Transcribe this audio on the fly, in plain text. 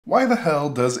Why the hell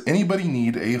does anybody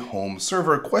need a home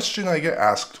server? A question I get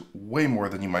asked way more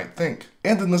than you might think.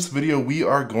 And in this video, we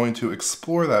are going to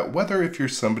explore that, whether if you're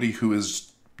somebody who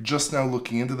is just now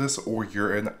looking into this or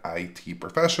you're an IT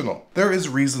professional. There is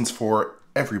reasons for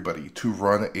everybody to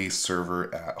run a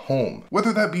server at home,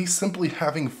 whether that be simply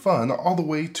having fun all the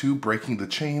way to breaking the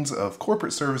chains of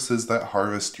corporate services that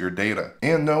harvest your data.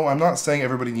 And no, I'm not saying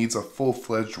everybody needs a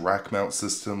full-fledged rack mount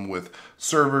system with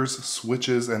servers,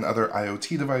 switches, and other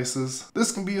IoT devices.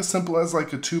 This can be as simple as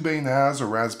like a 2-bay NAS or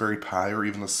Raspberry Pi or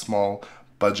even a small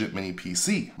budget mini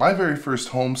PC. My very first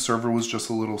home server was just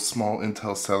a little small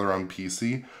Intel Celeron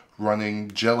PC running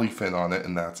Jellyfin on it,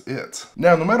 and that's it.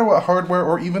 Now, no matter what hardware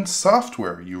or even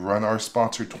software you run, our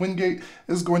sponsor TwinGate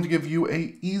is going to give you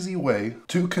an easy way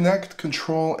to connect,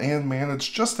 control, and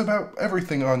manage just about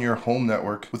everything on your home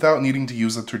network without needing to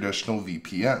use a traditional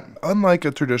VPN. Unlike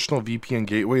a traditional VPN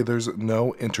gateway, there's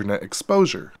no internet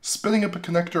exposure. Spinning up a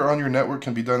connector on your network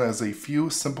can be done as a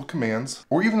few simple commands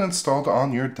or even installed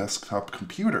on your desktop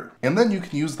computer. And then you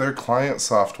can use their client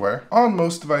software on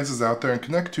most devices out there and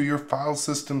connect to your file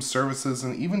system, services,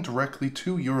 and even directly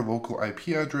to your local IP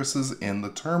addresses in the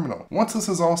terminal. Once this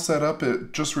is all set up,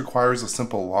 it just requires a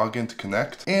simple login to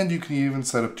connect, and you can even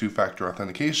set up two-factor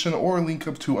authentication or link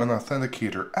up to an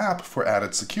authenticator app for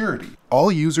added security.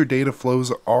 All user data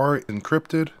flows are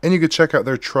encrypted, and you can check out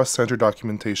their Trust Center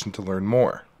documentation to learn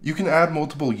more. You can add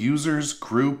multiple users,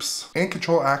 groups, and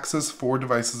control access for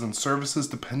devices and services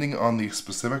depending on the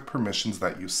specific permissions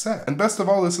that you set. And best of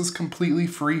all, this is completely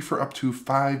free for up to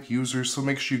 5 users, so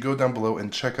make sure you go down below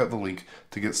and check out the link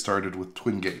to get started with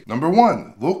TwinGate. Number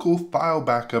 1, local file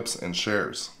backups and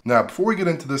shares. Now, before we get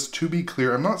into this, to be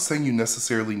clear, I'm not saying you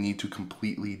necessarily need to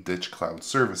completely ditch cloud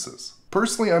services.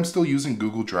 Personally, I'm still using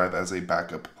Google Drive as a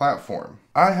backup platform.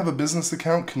 I have a business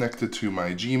account connected to my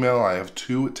Gmail. I have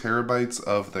 2 terabytes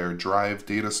of their Drive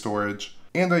data storage,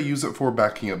 and I use it for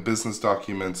backing up business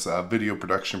documents, video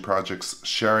production projects,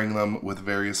 sharing them with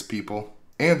various people,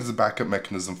 and as a backup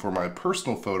mechanism for my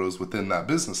personal photos within that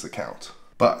business account.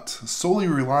 But solely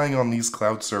relying on these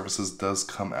cloud services does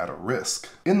come at a risk.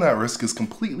 In that risk is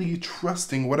completely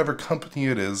trusting whatever company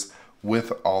it is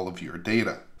with all of your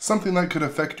data. Something that could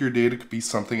affect your data could be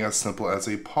something as simple as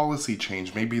a policy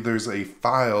change. Maybe there's a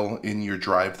file in your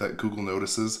Drive that Google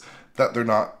notices that they're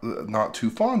not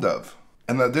too fond of.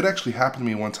 And that did actually happen to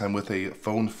me one time with a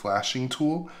phone flashing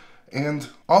tool, and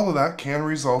all of that can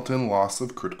result in loss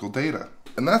of critical data.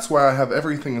 And that's why I have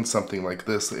everything in something like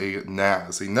this, a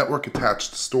NAS, a network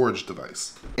attached storage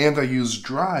device. And I use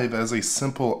Drive as a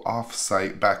simple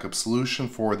off-site backup solution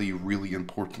for the really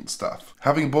important stuff.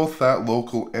 Having both that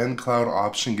local and cloud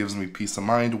option gives me peace of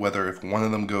mind, whether if one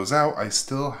of them goes out, I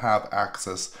still have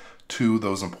access to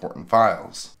those important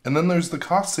files. And then there's the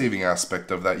cost-saving aspect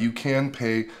of that. You can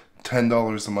pay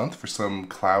 $10 a month for some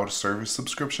cloud service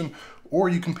subscription, or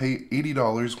you can pay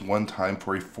 $80 one time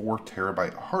for a 4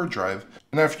 terabyte hard drive.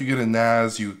 And after you get a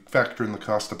NAS, you factor in the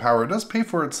cost of power. It does pay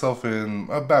for itself in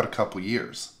about a couple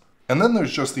years. And then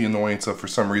there's just the annoyance of for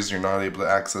some reason you're not able to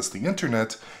access the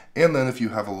internet, and then if you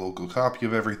have a local copy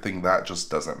of everything, that just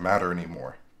doesn't matter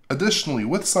anymore. Additionally,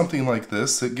 with something like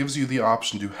this, it gives you the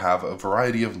option to have a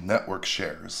variety of network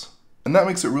shares. And that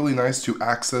makes it really nice to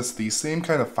access the same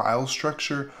kind of file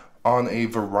structure on a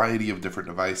variety of different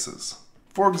devices.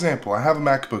 For example, I have a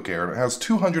MacBook Air and it has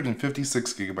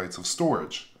 256 gigabytes of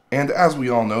storage. And as we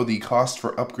all know, the cost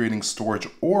for upgrading storage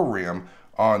or RAM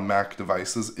on Mac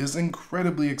devices is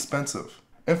incredibly expensive.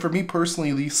 And for me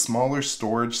personally, the smaller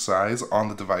storage size on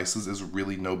the devices is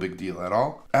really no big deal at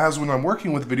all. As when I'm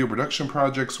working with video production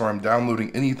projects or I'm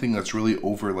downloading anything that's really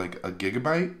over like a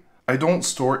gigabyte, I don't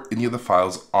store any of the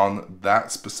files on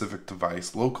that specific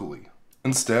device locally.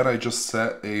 Instead, I just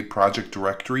set a project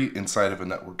directory inside of a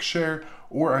network share,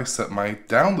 or I set my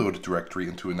download directory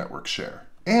into a network share.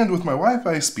 And with my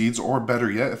Wi-Fi speeds, or better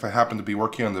yet, if I happen to be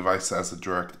working on a device that has a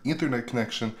direct Ethernet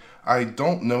connection, I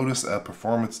don't notice a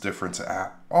performance difference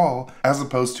at all, as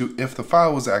opposed to if the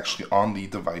file was actually on the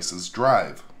device's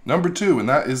drive. Number 2, and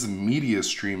that is media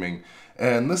streaming.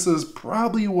 And this is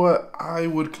probably what I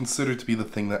would consider to be the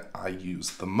thing that I use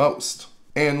the most.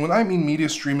 And when I mean media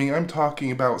streaming, I'm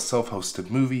talking about self-hosted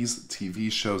movies,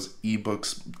 TV shows,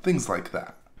 ebooks, things like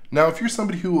that. Now, if you're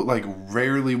somebody who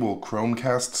rarely will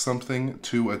Chromecast something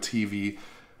to a TV,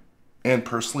 and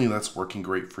personally that's working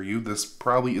great for you, this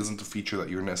probably isn't a feature that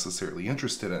you're necessarily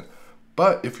interested in.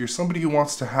 But if you're somebody who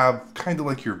wants to have kind of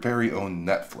like your very own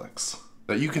Netflix,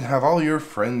 that you can have all your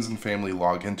friends and family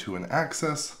log into and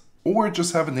access, or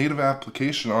just have a native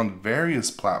application on various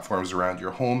platforms around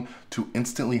your home to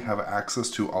instantly have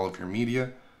access to all of your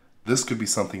media, this could be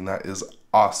something that is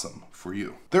awesome for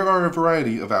you. There are a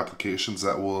variety of applications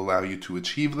that will allow you to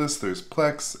achieve this. There's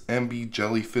Plex, Emby,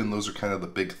 Jellyfin, those are kind of the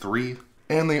big three.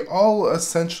 And they all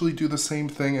essentially do the same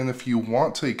thing, and if you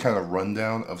want a kind of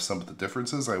rundown of some of the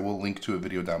differences, I will link to a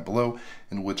video down below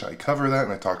in which I cover that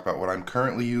and I talk about what I'm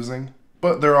currently using.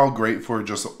 But they're all great for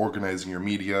just organizing your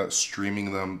media,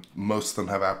 streaming them. Most of them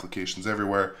have applications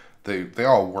everywhere. They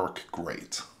all work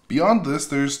great. Beyond this,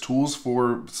 there's tools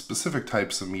for specific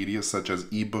types of media such as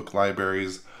ebook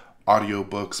libraries,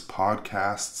 audiobooks,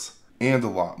 podcasts, and a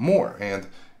lot more. And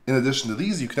in addition to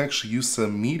these, you can actually use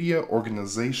some media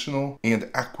organizational and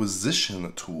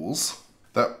acquisition tools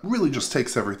that really just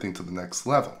takes everything to the next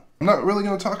level. I'm not really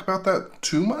going to talk about that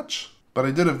too much, but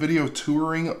I did a video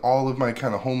touring all of my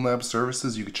kind of HOMELAB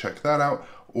services. You could check that out,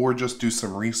 or just do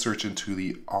some research into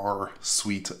the R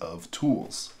suite of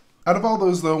tools. Out of all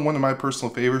those though, one of my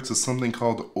personal favorites is something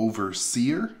called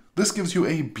Overseer. This gives you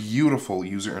a beautiful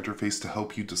user interface to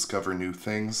help you discover new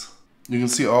things. You can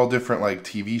see all different like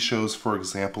TV shows, for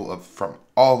example, from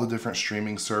all the different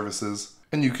streaming services,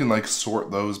 and you can like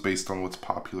sort those based on what's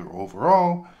popular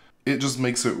overall. It just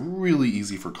makes it really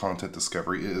easy for content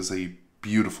discovery. It is a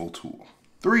beautiful tool.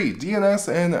 3.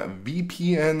 DNS and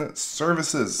VPN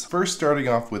Services. First, starting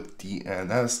off with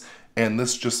DNS, and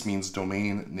this just means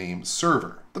domain name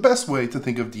server. The best way to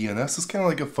think of DNS is kind of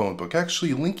like a phone book,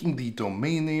 actually linking the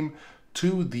domain name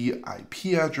to the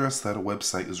IP address that a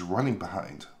website is running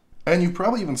behind. And you've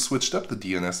probably even switched up the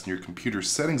DNS in your computer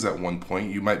settings at one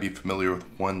point. You might be familiar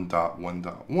with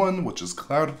 1.1.1, which is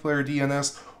Cloudflare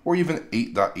DNS, or even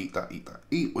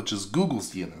 8.8.8.8, which is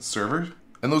Google's DNS server.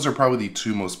 And those are probably the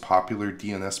two most popular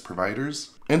DNS providers.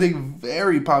 And a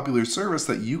very popular service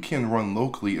that you can run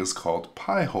locally is called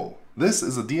Pi-hole. This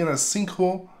is a DNS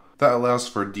sinkhole that allows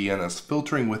for DNS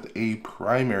filtering with a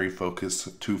primary focus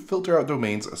to filter out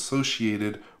domains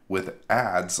associated with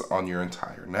ads on your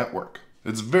entire network.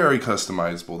 It's very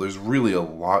customizable. There's really a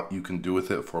lot you can do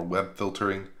with it for web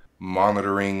filtering,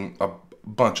 monitoring, a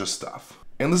bunch of stuff.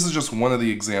 And this is just one of the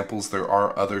examples. There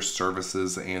are other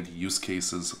services and use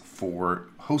cases for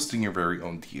hosting your very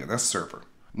own DNS server.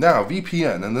 Now,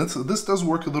 VPN, and this does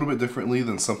work a little bit differently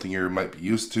than something you might be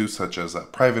used to, such as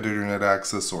private internet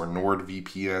access or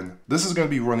NordVPN. This is going to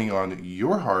be running on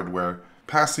your hardware,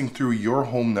 passing through your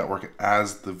home network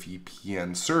as the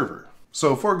VPN server.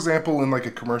 So for example, in like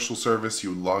a commercial service,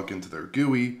 you log into their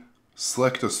GUI,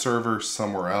 select a server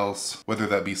somewhere else, whether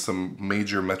that be some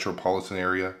major metropolitan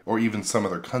area or even some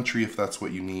other country if that's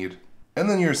what you need. And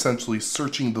then you're essentially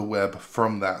searching the web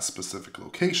from that specific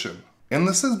location. And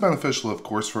this is beneficial, of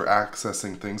course, for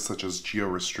accessing things such as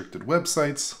geo-restricted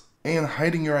websites and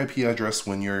hiding your IP address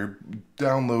when you're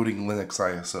downloading Linux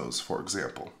ISOs, for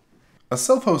example. A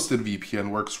self-hosted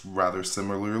VPN works rather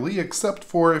similarly, except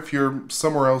for if you're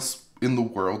somewhere else in the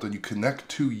world and you connect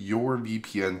to your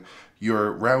VPN,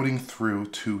 you're routing through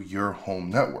to your home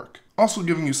network. Also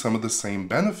giving you some of the same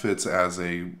benefits as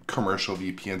a commercial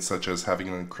VPN, such as having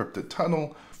an encrypted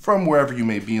tunnel from wherever you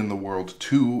may be in the world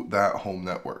to that home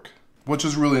network, which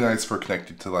is really nice for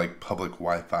connecting to like public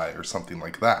Wi-Fi or something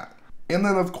like that. And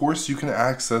then of course you can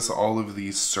access all of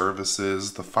these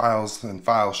services, the files and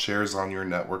file shares on your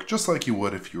network, just like you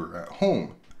would if you were at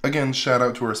home. Again, shout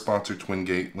out to our sponsor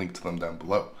TwinGate, link to them down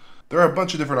below. There are a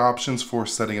bunch of different options for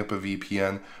setting up a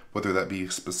VPN, whether that be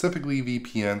specifically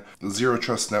VPN, zero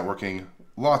trust networking,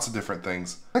 lots of different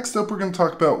things. Next up, we're going to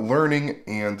talk about learning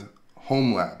and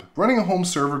HOMELAB. Running a home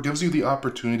server gives you the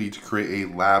opportunity to create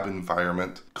a lab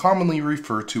environment, commonly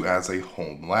referred to as a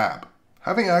home lab.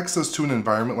 Having access to an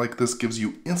environment like this gives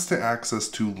you instant access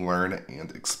to learn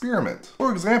and experiment.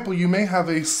 For example, you may have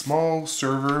a small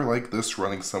server like this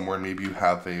running somewhere. Maybe you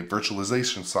have a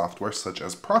virtualization software such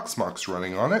as Proxmox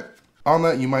running on it. On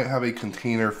that, you might have a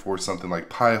container for something like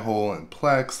Pi-hole and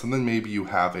Plex, and then maybe you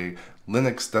have a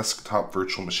Linux desktop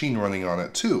virtual machine running on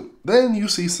it too. Then you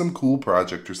see some cool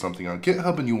project or something on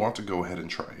GitHub and you want to go ahead and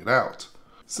try it out.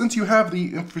 Since you have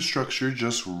the infrastructure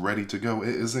just ready to go,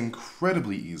 it is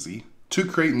incredibly easy to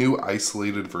create new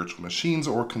isolated virtual machines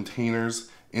or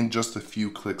containers in just a few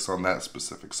clicks on that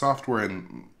specific software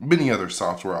and many other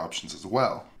software options as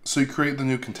well. So you create the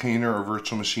new container or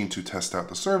virtual machine to test out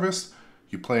the service,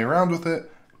 you play around with it,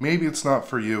 maybe it's not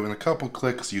for you, in a couple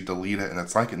clicks you delete it and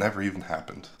it's like it never even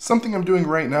happened. Something I'm doing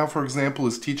right now, for example,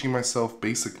 is teaching myself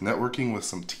basic networking with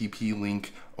some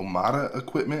TP-Link Omada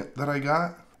equipment that I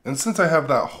got. And since I have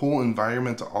that whole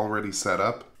environment already set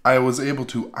up, I was able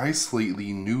to isolate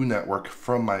the new network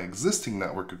from my existing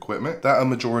network equipment that a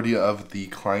majority of the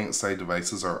client-side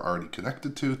devices are already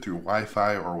connected to through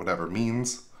Wi-Fi or whatever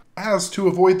means, as to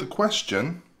avoid the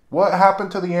question, what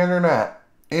happened to the internet?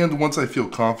 And once I feel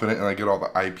confident and I get all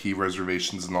the IP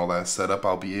reservations and all that set up,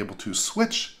 I'll be able to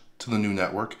switch to the new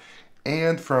network.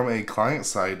 And from a client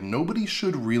side, nobody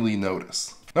should really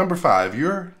notice. Number 5,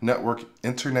 your network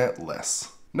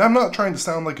internet-less. Now, I'm not trying to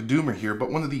sound like a doomer here,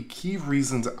 but one of the key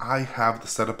reasons I have the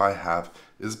setup I have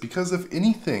is because if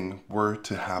anything were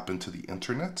to happen to the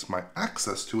internet, my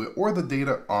access to it, or the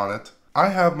data on it, I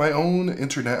have my own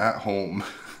internet at home.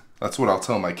 That's what I'll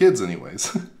tell my kids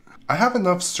anyways. I have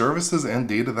enough services and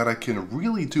data that I can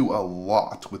really do a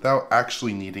lot without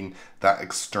actually needing that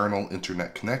external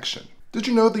internet connection. Did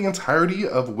you know the entirety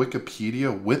of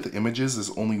Wikipedia with images is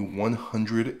only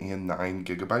 109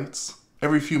 gigabytes?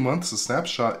 Every few months, a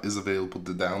snapshot is available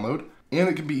to download, and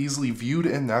it can be easily viewed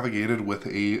and navigated with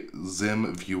a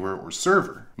Zim viewer or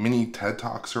server. Many TED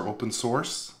Talks are open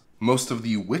source. Most of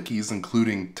the wikis,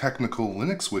 including technical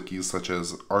Linux wikis such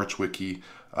as ArchWiki,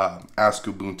 Ask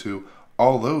Ubuntu,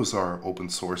 all those are open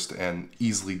sourced and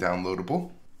easily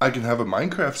downloadable. I can have a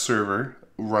Minecraft server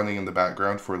running in the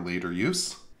background for later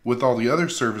use. With all the other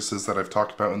services that I've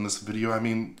talked about in this video, I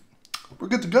mean, we're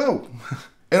good to go.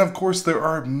 And of course, there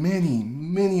are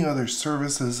many other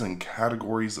services and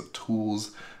categories of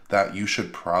tools that you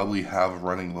should probably have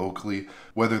running locally,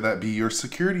 whether that be your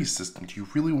security system. Do you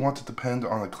really want to depend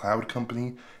on a cloud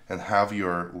company and have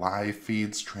your live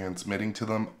feeds transmitting to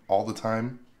them all the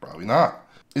time? Probably not.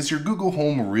 Is your Google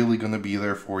Home really going to be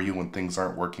there for you when things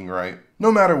aren't working right?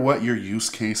 No matter what your use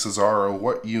cases are or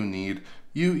what you need,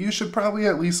 you should probably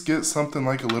at least get something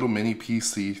like a little mini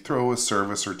PC, throw a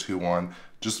service or two on,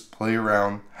 just play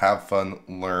around, have fun,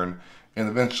 learn, and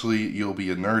eventually you'll be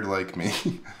a nerd like me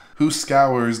who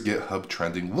scours GitHub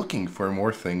trending looking for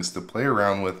more things to play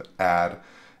around with, add,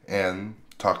 and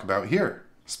talk about here.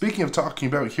 Speaking of talking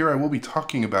about here, I will be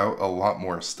talking about a lot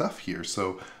more stuff here,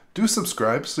 so do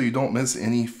subscribe so you don't miss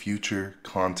any future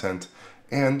content.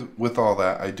 And with all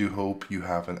that, I do hope you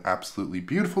have an absolutely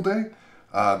beautiful day.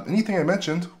 Anything I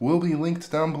mentioned will be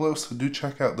linked down below, so do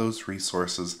check out those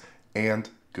resources, and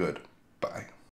goodbye.